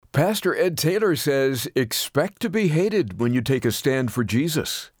Pastor Ed Taylor says, expect to be hated when you take a stand for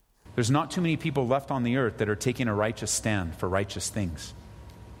Jesus. There's not too many people left on the earth that are taking a righteous stand for righteous things,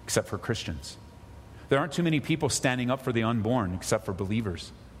 except for Christians. There aren't too many people standing up for the unborn, except for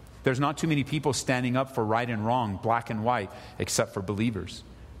believers. There's not too many people standing up for right and wrong, black and white, except for believers.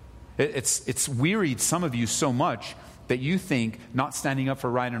 It's wearied some of you so much that you think not standing up for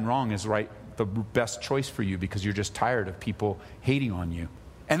right and wrong is the best choice for you because you're just tired of people hating on you.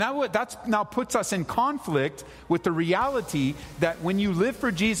 And that now puts us in conflict with the reality that when you live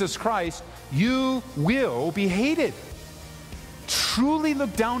for Jesus Christ, you will be hated, truly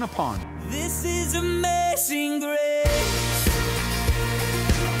looked down upon. This is amazing grace.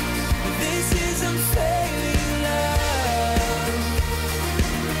 This is unfailing love.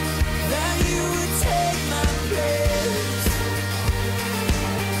 That you would take my place.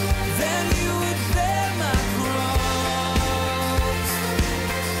 That you would bear my cross.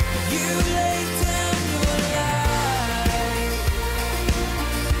 You laid down your life.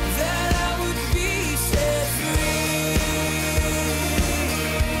 That I would be set free.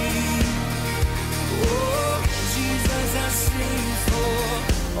 Oh, Jesus, I sing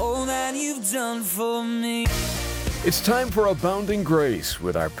for all that you've done for me. It's time for Abounding Grace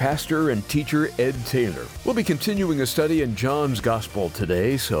with our pastor and teacher, Ed Taylor. We'll be continuing a study in John's Gospel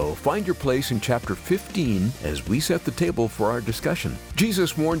today, so find your place in chapter 15 as we set the table for our discussion.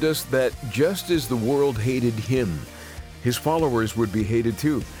 Jesus warned us that just as the world hated him, his followers would be hated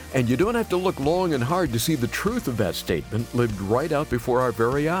too. And you don't have to look long and hard to see the truth of that statement lived right out before our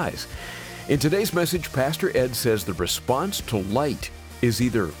very eyes. In today's message, Pastor Ed says the response to light is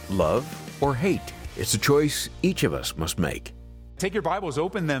either love or hate. It's a choice each of us must make. Take your Bibles,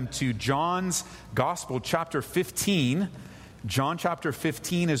 open them to John's Gospel, chapter 15. John chapter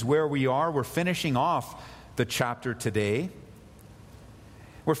 15 is where we are. We're finishing off the chapter today.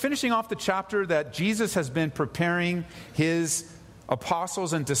 We're finishing off the chapter that Jesus has been preparing his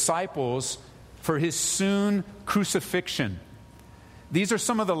apostles and disciples for his soon crucifixion. These are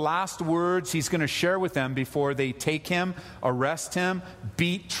some of the last words he's going to share with them before they take him, arrest him,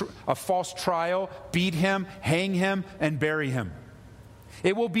 beat a false trial, beat him, hang him, and bury him.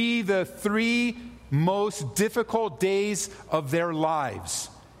 It will be the 3 most difficult days of their lives.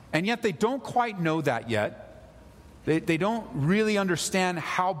 And yet they don't quite know that yet. They don't really understand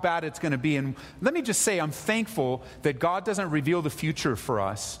how bad it's going to be. And let me just say, I'm thankful that God doesn't reveal the future for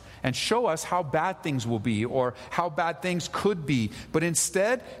us and show us how bad things will be or how bad things could be. But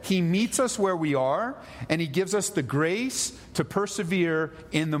instead, he meets us where we are, and he gives us the grace to persevere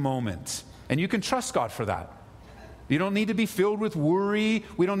in the moment. And you can trust God for that. You don't need to be filled with worry.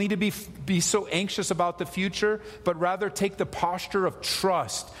 We don't need to be so anxious about the future, but rather take the posture of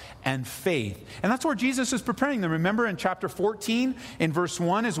trust and faith. And that's where Jesus is preparing them. Remember in chapter 14, in verse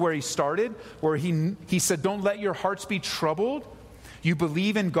 1 is where he started, where he said, don't let your hearts be troubled. You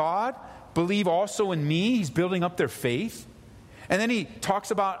believe in God, believe also in me. He's building up their faith. And then he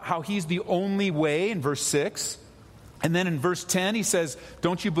talks about how he's the only way in verse 6. And then in verse 10, he says,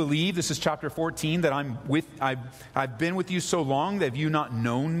 don't you believe, this is chapter 14, that I've been with you so long that have you not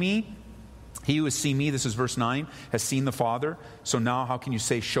known me? He who has seen me, this is verse 9, has seen the Father. So now how can you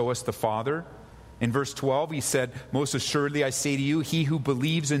say, show us the Father? In verse 12, he said, most assuredly I say to you, he who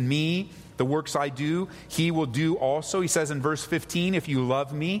believes in me, the works I do, he will do also. He says in verse 15, if you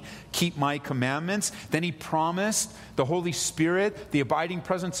love me, keep my commandments. Then he promised the Holy Spirit, the abiding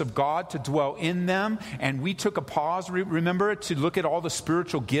presence of God, to dwell in them. And we took a pause, remember, to look at all the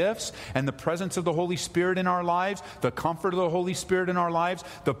spiritual gifts and the presence of the Holy Spirit in our lives, the comfort of the Holy Spirit in our lives,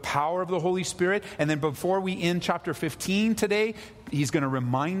 the power of the Holy Spirit. And then before we end chapter 15 today, he's going to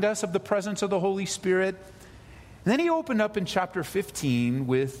remind us of the presence of the Holy Spirit. And then he opened up in chapter 15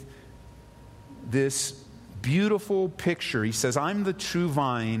 with this beautiful picture. He says, I'm the true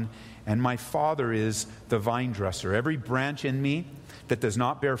vine, and my Father is the vine dresser. Every branch in me that does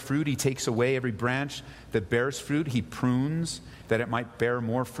not bear fruit, he takes away. Every branch that bears fruit, he prunes, that it might bear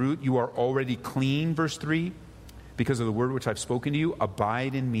more fruit. You are already clean, verse 3, because of the word which I've spoken to you.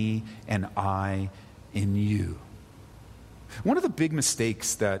 Abide in me, and I in you. One of the big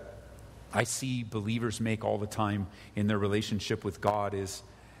mistakes that I see believers make all the time in their relationship with God is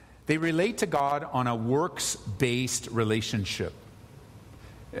they relate to God on a works-based relationship.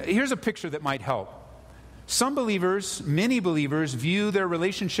 Here's a picture that might help. Some believers, many believers, view their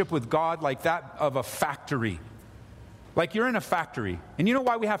relationship with God like that of a factory. Like you're in a factory. And you know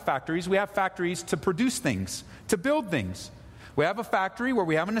why we have factories? We have factories to produce things, to build things. We have a factory where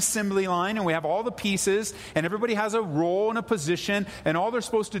we have an assembly line and we have all the pieces and everybody has a role and a position and all they're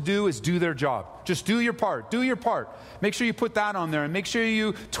supposed to do is do their job. Just do your part. Do your part. Make sure you put that on there and make sure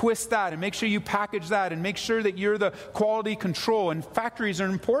you twist that and make sure you package that and make sure that you're the quality control. And factories are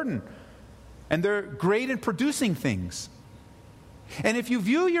important and they're great in producing things. And if you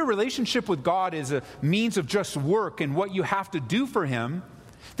view your relationship with God as a means of just work and what you have to do for Him,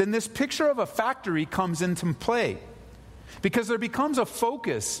 then this picture of a factory comes into play. Because there becomes a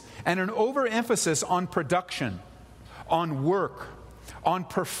focus and an overemphasis on production, on work, on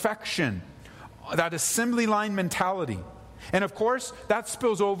perfection, that assembly line mentality. And of course, that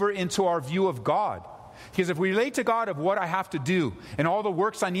spills over into our view of God. Because if we relate to God of what I have to do and all the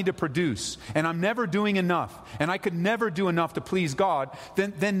works I need to produce, and I'm never doing enough, and I could never do enough to please God,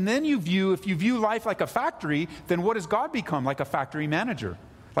 then if you view life like a factory, then what does God become? Like a factory manager.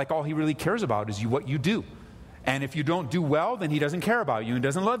 Like all He really cares about is what you do. And if you don't do well, then He doesn't care about you and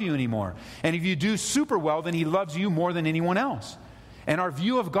doesn't love you anymore. And if you do super well, then He loves you more than anyone else. And our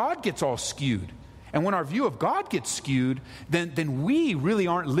view of God gets all skewed. And when our view of God gets skewed, then we really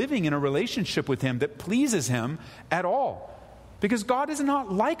aren't living in a relationship with Him that pleases Him at all. Because God is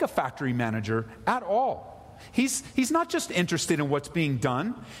not like a factory manager at all. He's not just interested in what's being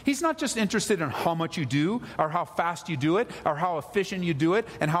done. He's not just interested in how much you do or how fast you do it or how efficient you do it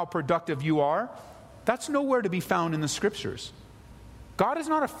and how productive you are. That's nowhere to be found in the Scriptures. God is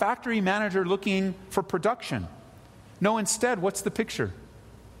not a factory manager looking for production. No, instead, what's the picture?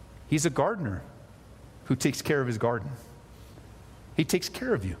 He's a gardener who takes care of his garden. He takes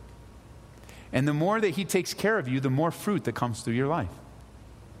care of you. And the more that He takes care of you, the more fruit that comes through your life.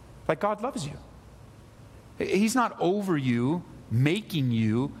 Like God loves you. He's not over you, making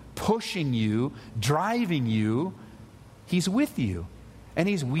you, pushing you, driving you. He's with you. And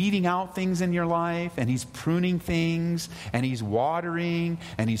He's weeding out things in your life, and He's pruning things, and He's watering,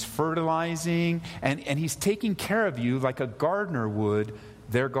 and He's fertilizing, and He's taking care of you like a gardener would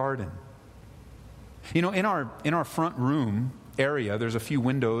their garden. You know, in our front room area, there's a few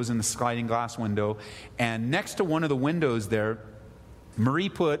windows in the sliding glass window, and next to one of the windows there, Marie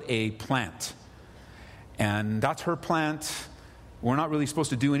put a plant. And that's her plant. We're not really supposed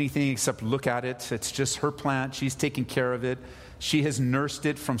to do anything except look at it. It's just her plant. She's taking care of it. She has nursed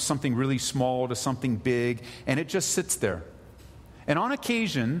it from something really small to something big, and it just sits there. And on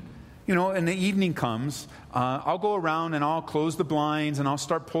occasion, you know, and the evening comes, I'll go around and I'll close the blinds and I'll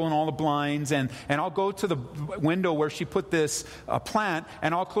start pulling all the blinds and I'll go to the window where she put this plant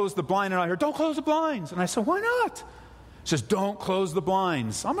and I'll close the blind and I hear, "Don't close the blinds." And I said, "Why not?" She says, "Don't close the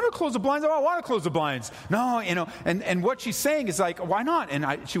blinds." "I'm going to close the blinds. I don't want to close the blinds." "No, you know," and what she's saying is like, "Why not?"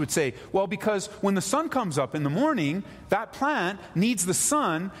 And she would say, "Well, because when the sun comes up in the morning, that plant needs the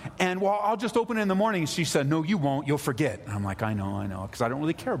sun, and well, I'll just open it in the morning." And she said, "No, you won't. You'll forget." And I'm like, I know, because I don't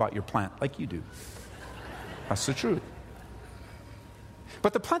really care about your plant like you do. That's the truth.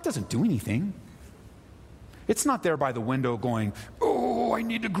 But the plant doesn't do anything. It's not there by the window going, "Oh, I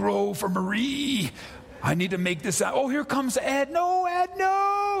need to grow for Marie. I need to make this out. Oh, here comes Ed. No, Ed,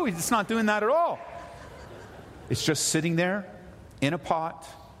 no." It's not doing that at all. It's just sitting there in a pot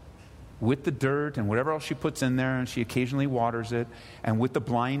with the dirt and whatever else she puts in there, and she occasionally waters it. And with the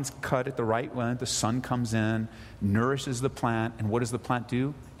blinds cut at the right way, the sun comes in, nourishes the plant. And what does the plant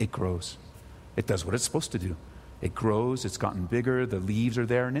do? It grows. It does what it's supposed to do. It grows. It's gotten bigger. The leaves are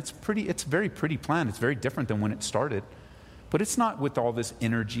there. And it's a very pretty plant. It's very different than when it started. But it's not with all this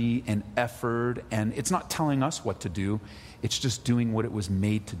energy and effort, and it's not telling us what to do. It's just doing what it was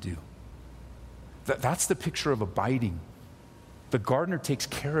made to do. That's the picture of abiding. The gardener takes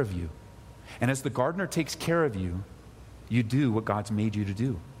care of you. And as the gardener takes care of you, you do what God's made you to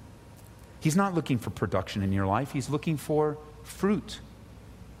do. He's not looking for production in your life. He's looking for fruit.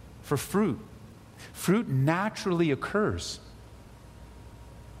 For fruit. Fruit naturally occurs.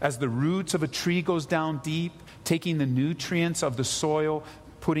 As the roots of a tree goes down deep, taking the nutrients of the soil,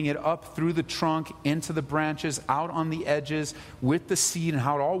 putting it up through the trunk, into the branches, out on the edges, with the seed and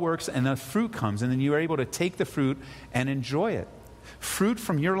how it all works, and the fruit comes, and then you are able to take the fruit and enjoy it. Fruit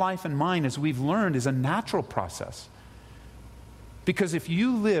from your life and mine, as we've learned, is a natural process. Because if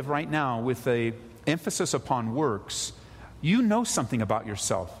you live right now with an emphasis upon works, you know something about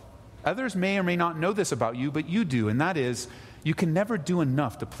yourself. Others may or may not know this about you, but you do, and that is, you can never do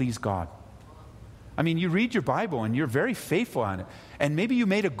enough to please God. I mean, you read your Bible and you're very faithful on it. And maybe you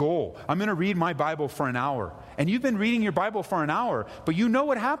made a goal. I'm going to read my Bible for an hour. And you've been reading your Bible for an hour, but you know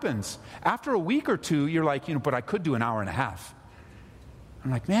what happens. After a week or two, you're like, but I could do an hour and a half. I'm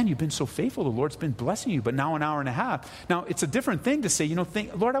like, man, you've been so faithful. The Lord's been blessing you, but now an hour and a half. Now, it's a different thing to say,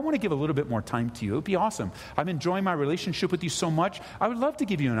 Lord, I want to give a little bit more time to you. It would be awesome. I'm enjoying my relationship with you so much. I would love to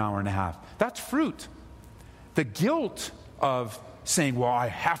give you an hour and a half. That's fruit. The guilt of saying, well, I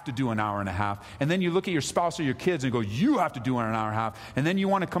have to do an hour and a half. And then you look at your spouse or your kids and go, you have to do an hour and a half. And then you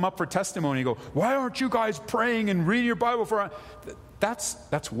want to come up for testimony and go, why aren't you guys praying and reading your Bible for an hour?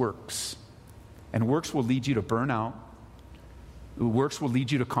 That's works. And works will lead you to burnout. Works will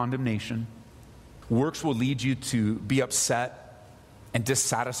lead you to condemnation. Works will lead you to be upset and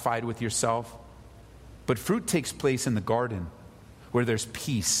dissatisfied with yourself. But fruit takes place in the garden where there's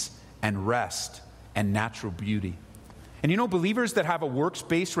peace and rest and natural beauty. And believers that have a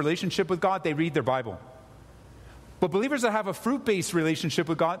works-based relationship with God, they read their Bible. But believers that have a fruit-based relationship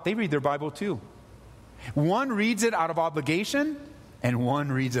with God, they read their Bible too. One reads it out of obligation and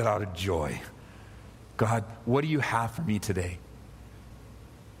one reads it out of joy. God, what do you have for me today?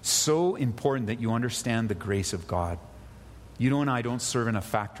 So important that you understand the grace of God. You and I don't serve in a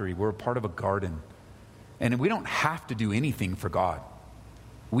factory. We're a part of a garden. And we don't have to do anything for God.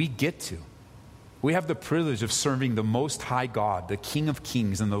 We get to. We have the privilege of serving the Most High God, the King of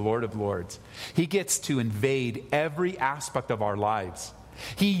Kings and the Lord of Lords. He gets to invade every aspect of our lives.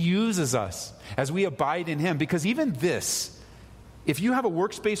 He uses us as we abide in Him. Because even this, if you have a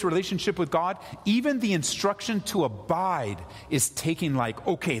works-based relationship with God, even the instruction to abide is taking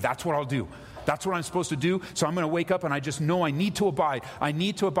okay, that's what I'll do. That's what I'm supposed to do. So I'm going to wake up and I just know I need to abide. I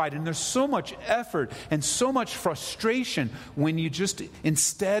need to abide. And there's so much effort and so much frustration when you just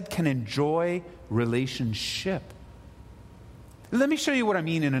instead can enjoy relationship. Let me show you what I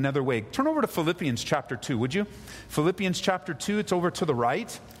mean in another way. Turn over to Philippians chapter 2, would you? Philippians chapter 2, it's over to the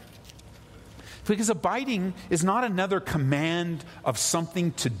right. Because abiding is not another command of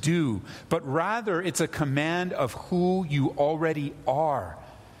something to do, but rather it's a command of who you already are.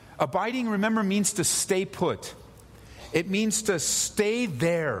 Abiding, remember, means to stay put. It means to stay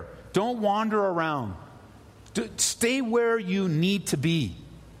there. Don't wander around. Stay where you need to be.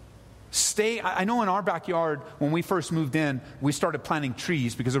 I know in our backyard, when we first moved in, we started planting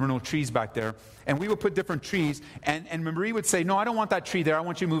trees because there were no trees back there. And we would put different trees. And Marie would say, no, I don't want that tree there. I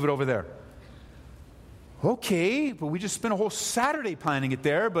want you to move it over there. Okay, but we just spent a whole Saturday planting it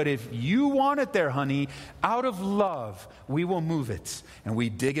there. But if you want it there, honey, out of love, we will move it. And we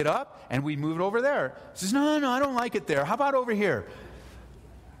dig it up and we move it over there. She says, no, I don't like it there. How about over here?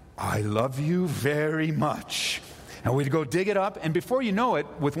 I love you very much. And we'd go dig it up. And before you know it,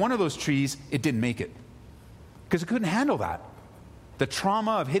 with one of those trees, it didn't make it. Because it couldn't handle that. The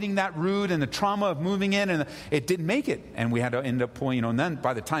trauma of hitting that root and the trauma of moving in, and it didn't make it. And we had to end up pulling, and then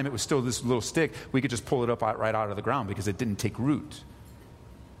by the time it was still this little stick, we could just pull it up right out of the ground because it didn't take root.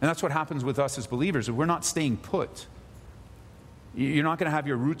 And that's what happens with us as believers. We're not staying put. You're not going to have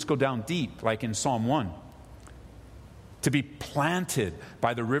your roots go down deep like in Psalm 1. To be planted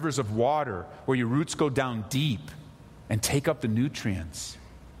by the rivers of water where your roots go down deep and take up the nutrients.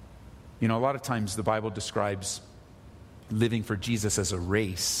 A lot of times the Bible describes living for Jesus as a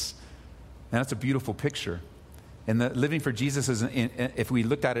race. And that's a beautiful picture. And living for Jesus, if we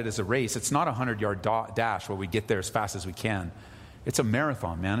looked at it as a race, it's not a 100-yard dash where we get there as fast as we can. It's a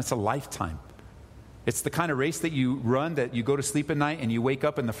marathon, man. It's a lifetime. It's the kind of race that you run, that you go to sleep at night and you wake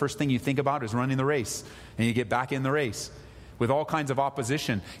up and the first thing you think about is running the race. And you get back in the race with all kinds of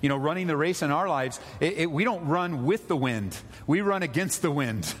opposition. Running the race in our lives, we don't run with the wind. We run against the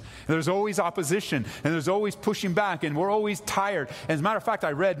wind. There's always opposition, and there's always pushing back, and we're always tired. As a matter of fact,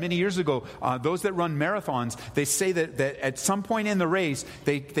 I read many years ago, those that run marathons, they say that at some point in the race,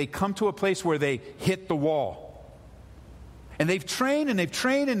 they come to a place where they hit the wall. And they've trained, and they've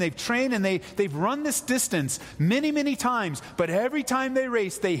trained, and they've trained, and they've run this distance many, many times, but every time they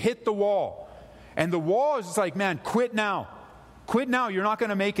race, they hit the wall. And the wall is like, man, quit now. Quit now, you're not going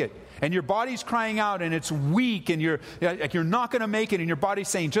to make it. And your body's crying out and it's weak and you're not going to make it, and your body's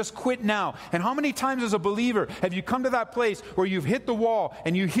saying, just quit now. And how many times as a believer have you come to that place where you've hit the wall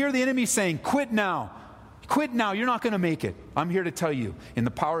and you hear the enemy saying, quit now. Quit now, you're not going to make it. I'm here to tell you, in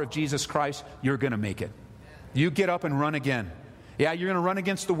the power of Jesus Christ, you're going to make it. You get up and run again. Yeah, you're going to run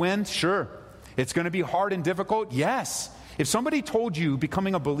against the wind? Sure. It's going to be hard and difficult? Yes. If somebody told you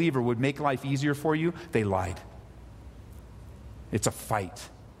becoming a believer would make life easier for you, they lied. It's a fight.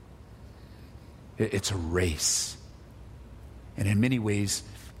 It's a race. And in many ways,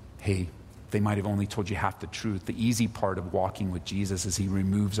 hey, they might have only told you half the truth. The easy part of walking with Jesus is He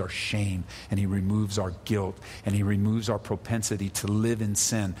removes our shame, and He removes our guilt, and He removes our propensity to live in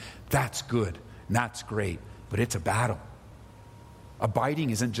sin. That's good, and that's great, but it's a battle. Abiding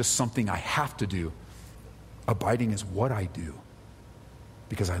isn't just something I have to do. Abiding is what I do.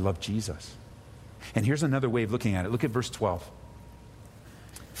 Because I love Jesus. And here's another way of looking at it. Look at verse 12.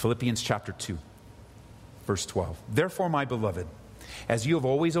 Philippians chapter 2, verse 12. Therefore, my beloved, as you have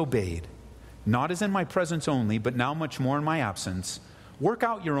always obeyed, not as in my presence only, but now much more in my absence, work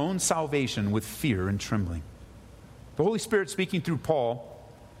out your own salvation with fear and trembling. The Holy Spirit speaking through Paul,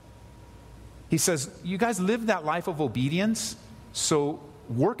 he says, you guys live that life of obedience, so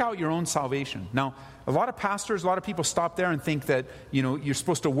work out your own salvation. Now, a lot of pastors, a lot of people stop there and think that, you're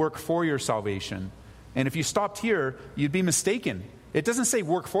supposed to work for your salvation. And if you stopped here, you'd be mistaken. It doesn't say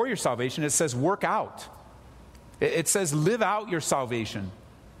work for your salvation, it says work out. It says live out your salvation.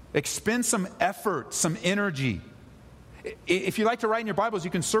 Expend some effort, some energy. If you like to write in your Bibles,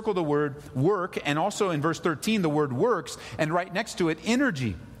 you can circle the word work, and also in verse 13, the word works, and right next to it,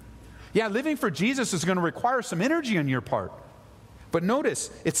 energy. Yeah, living for Jesus is going to require some energy on your part. But notice,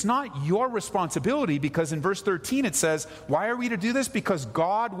 it's not your responsibility, because in verse 13 it says, why are we to do this? Because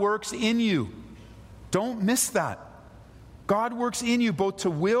God works in you. Don't miss that. God works in you both to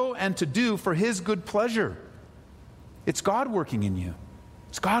will and to do for His good pleasure. It's God working in you.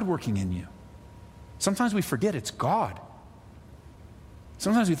 It's God working in you. Sometimes we forget it's God.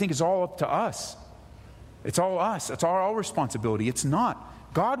 Sometimes we think it's all up to us. It's all us. It's all our responsibility. It's not.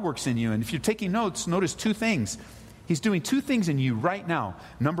 God works in you. And if you're taking notes, notice two things. He's doing two things in you right now.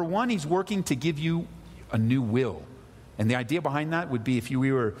 Number one, He's working to give you a new will. And the idea behind that would be, if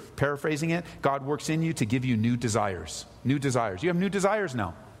we were paraphrasing it, God works in you to give you new desires. New desires. You have new desires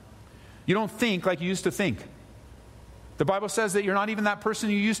now. You don't think like you used to think. The Bible says that you're not even that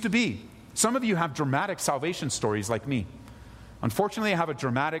person you used to be. Some of you have dramatic salvation stories like me. Unfortunately, I have a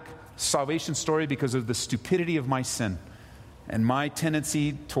dramatic salvation story because of the stupidity of my sin and my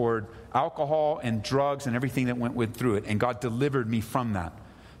tendency toward alcohol and drugs and everything that went through it. And God delivered me from that.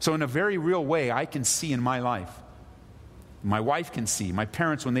 So in a very real way, I can see in my life, my wife can see, my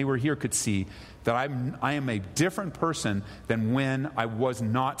parents when they were here could see that I am a different person than when I was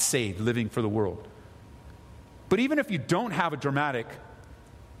not saved, living for the world. But even if you don't have a dramatic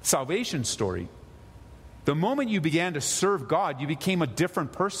salvation story, the moment you began to serve God, you became a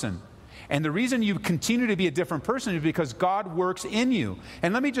different person. And the reason you continue to be a different person is because God works in you.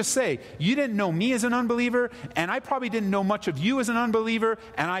 And let me just say, you didn't know me as an unbeliever, and I probably didn't know much of you as an unbeliever,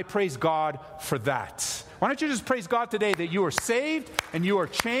 and I praise God for that. Why don't you just praise God today that you are saved and you are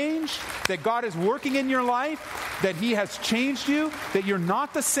changed, that God is working in your life, that He has changed you, that you're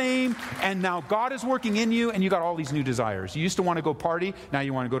not the same, and now God is working in you, and you got all these new desires. You used to want to go party, now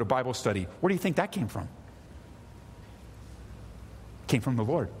you want to go to Bible study. Where do you think that came from? It came from the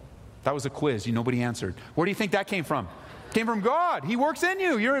Lord. That was a quiz. Nobody answered. Where do you think that came from? It came from God. He works in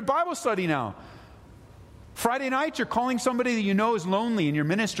you. You're in Bible study now. Friday night, you're calling somebody that you know is lonely and you're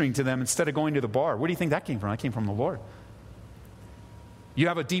ministering to them instead of going to the bar. Where do you think that came from? That came from the Lord. You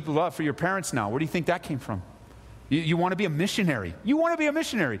have a deep love for your parents now. Where do you think that came from? You want to be a missionary. You want to be a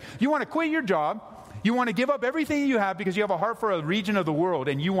missionary. You want to quit your job. You want to give up everything you have because you have a heart for a region of the world,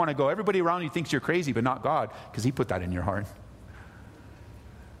 and you want to go. Everybody around you thinks you're crazy, but not God, because He put that in your heart.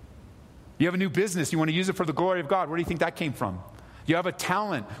 You have a new business. You want to use it for the glory of God. Where do you think that came from? You have a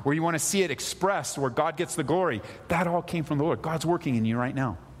talent where you want to see it expressed, where God gets the glory. That all came from the Lord. God's working in you right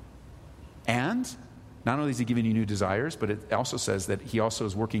now. And not only is He giving you new desires, but it also says that He also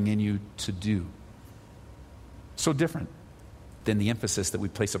is working in you to do. So different than the emphasis that we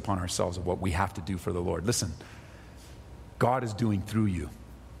place upon ourselves of what we have to do for the Lord. Listen, God is doing through you.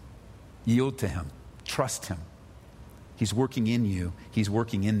 Yield to Him. Trust Him. He's working in you. He's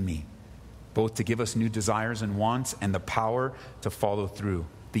working in me. Both to give us new desires and wants and the power to follow through.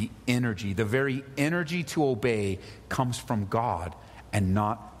 The energy, the very energy to obey comes from God and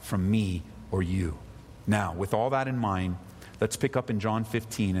not from me or you. Now, with all that in mind, let's pick up in John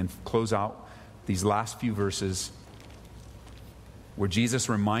 15 and close out these last few verses where Jesus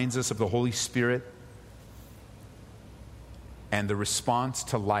reminds us of the Holy Spirit and the response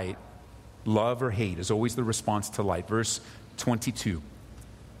to light. Love or hate is always the response to light. Verse 22.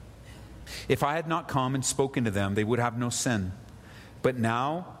 If I had not come and spoken to them, they would have no sin. But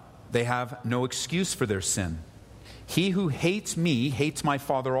now they have no excuse for their sin. He who hates me hates my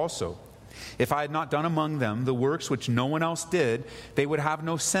Father also. If I had not done among them the works which no one else did, they would have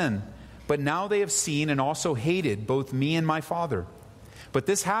no sin. But now they have seen and also hated both me and my Father. But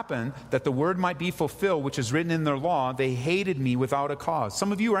this happened that the word might be fulfilled, which is written in their law, they hated me without a cause.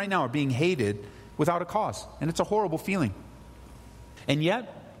 Some of you right now are being hated without a cause, and it's a horrible feeling. And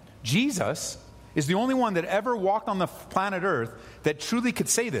yet, Jesus is the only one that ever walked on the planet Earth that truly could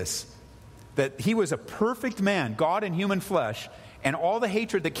say this, that He was a perfect man, God in human flesh, and all the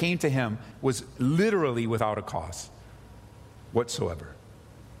hatred that came to Him was literally without a cause whatsoever.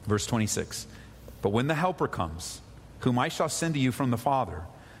 Verse 26, but when the Helper comes, whom I shall send to you from the Father,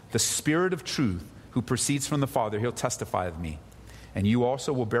 the Spirit of truth who proceeds from the Father, he'll testify of me. And you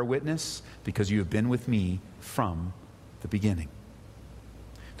also will bear witness because you have been with me from the beginning.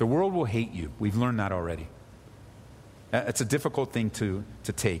 The world will hate you. We've learned that already. It's a difficult thing to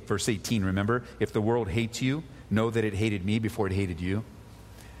take. Verse 18, remember, if the world hates you, know that it hated me before it hated you.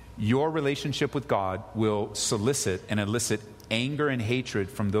 Your relationship with God will solicit and elicit anger and hatred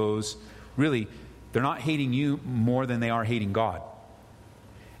from those, really, they're not hating you more than they are hating God.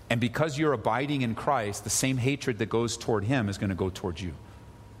 And because you're abiding in Christ, the same hatred that goes toward him is going to go towards you.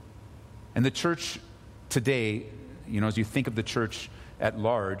 And the church today, as you think of the church at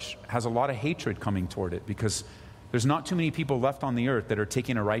large, has a lot of hatred coming toward it because there's not too many people left on the earth that are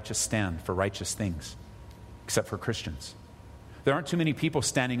taking a righteous stand for righteous things, except for Christians. There aren't too many people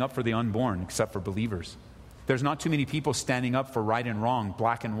standing up for the unborn, except for believers. There's not too many people standing up for right and wrong,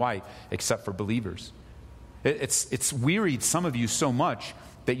 black and white, except for believers. It's wearied some of you so much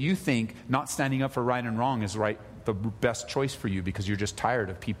that you think not standing up for right and wrong is the best choice for you because you're just tired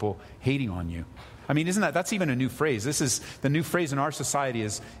of people hating on you. I mean, that's even a new phrase. This is the new phrase in our society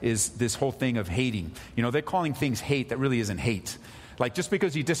is this whole thing of hating. They're calling things hate that really isn't hate. Like just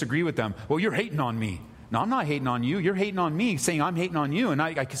because you disagree with them, well, you're hating on me. No, I'm not hating on you. You're hating on me, saying I'm hating on you. And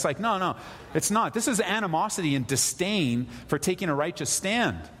it's like, no, it's not. This is animosity and disdain for taking a righteous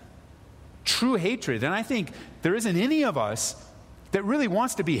stand. True hatred. And I think there isn't any of us that really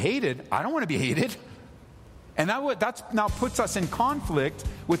wants to be hated. I don't want to be hated. And that now puts us in conflict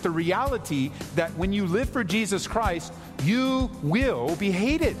with the reality that when you live for Jesus Christ, you will be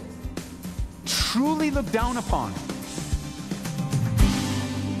hated. Truly looked down upon.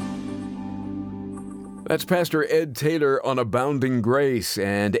 That's Pastor Ed Taylor on Abounding Grace.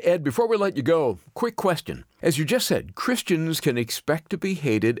 And Ed, before we let you go, quick question. As you just said, Christians can expect to be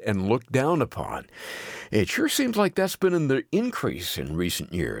hated and looked down upon. It sure seems like that's been in the increase in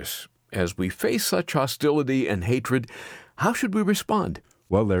recent years. As we face such hostility and hatred, how should we respond?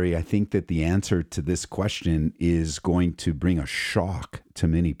 Well, Larry, I think that the answer to this question is going to bring a shock to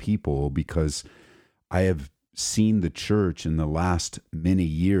many people because I have seen the church in the last many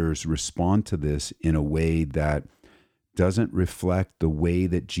years respond to this in a way that doesn't reflect the way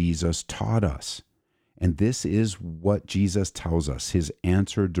that Jesus taught us. And this is what Jesus tells us, his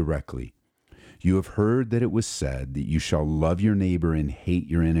answer directly. You have heard that it was said that you shall love your neighbor and hate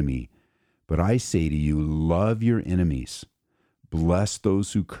your enemy. But I say to you, love your enemies. Bless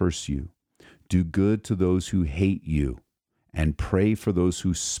those who curse you. Do good to those who hate you. And pray for those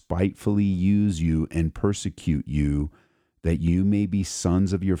who spitefully use you and persecute you, that you may be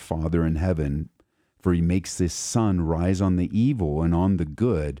sons of your Father in heaven. For he makes his sun rise on the evil and on the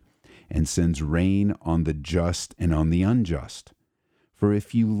good, and sends rain on the just and on the unjust. For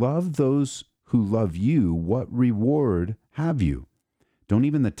if you love those who love you, what reward have you? Don't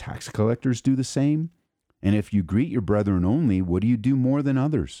even the tax collectors do the same? And if you greet your brethren only, what do you do more than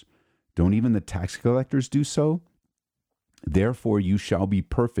others? Don't even the tax collectors do so? Therefore you shall be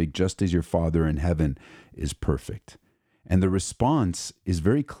perfect, just as your Father in heaven is perfect. And the response is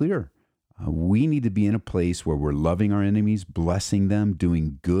very clear. We need to be in a place where we're loving our enemies, blessing them,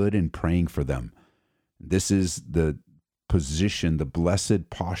 doing good, and praying for them. This is the position, the blessed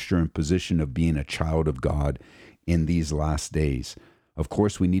posture and position of being a child of God in these last days. Of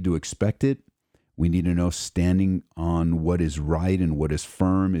course, we need to expect it. We need to know standing on what is right and what is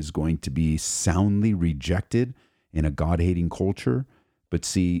firm is going to be soundly rejected in a God-hating culture. But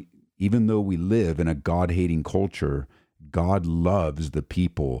see, even though we live in a God-hating culture, God loves the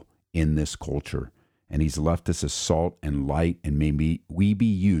people in this culture. And he's left us as salt and light, and maybe we be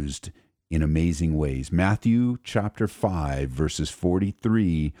used in amazing ways. Matthew chapter 5, verses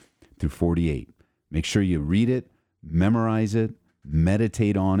 43 through 48. Make sure you read it, memorize it,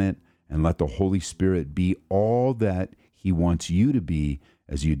 meditate on it, and let the Holy Spirit be all that he wants you to be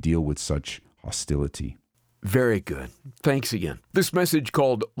as you deal with such hostility. Very good. Thanks again. This message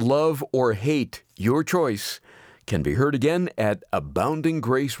called Love or Hate, Your Choice, can be heard again at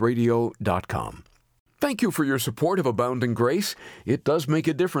aboundinggraceradio.com. Thank you for your support of Abounding Grace. It does make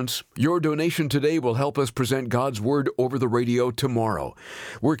a difference. Your donation today will help us present God's Word over the radio tomorrow.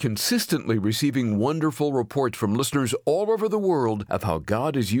 We're consistently receiving wonderful reports from listeners all over the world of how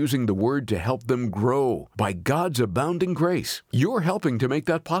God is using the Word to help them grow by God's abounding grace. You're helping to make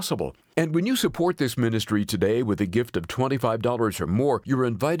that possible. And when you support this ministry today with a gift of $25 or more, you're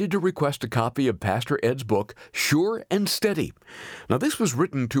invited to request a copy of Pastor Ed's book, Sure and Steady. Now, this was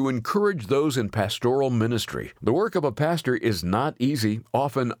written to encourage those in pastoral ministry. The work of a pastor is not easy,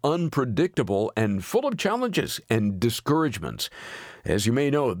 often unpredictable, and full of challenges and discouragements. As you may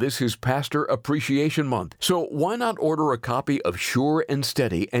know, this is Pastor Appreciation Month, so why not order a copy of Sure and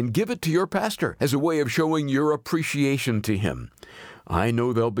Steady and give it to your pastor as a way of showing your appreciation to him? I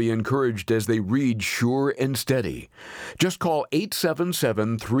know they'll be encouraged as they read Sure and Steady. Just call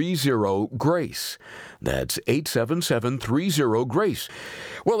 877-30-GRACE. That's 877-30-GRACE.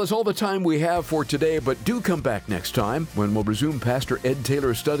 Well, that's all the time we have for today, but do come back next time when we'll resume Pastor Ed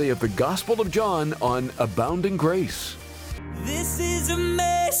Taylor's study of the Gospel of John on Abounding Grace. This is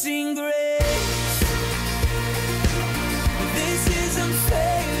amazing grace. This is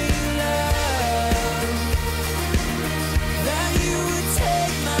unfailing love. That you would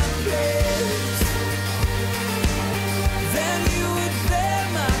take my place. That you would bear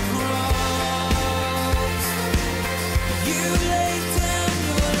my cross. You laid down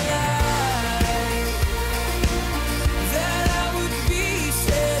your life. That I would be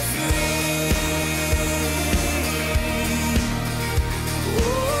set free.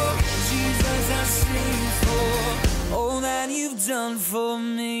 Oh, Jesus, I sing for all that you've done for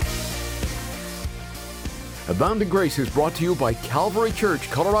me. Abounding Grace is brought to you by Calvary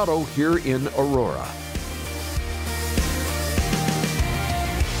Church, Colorado, here in Aurora.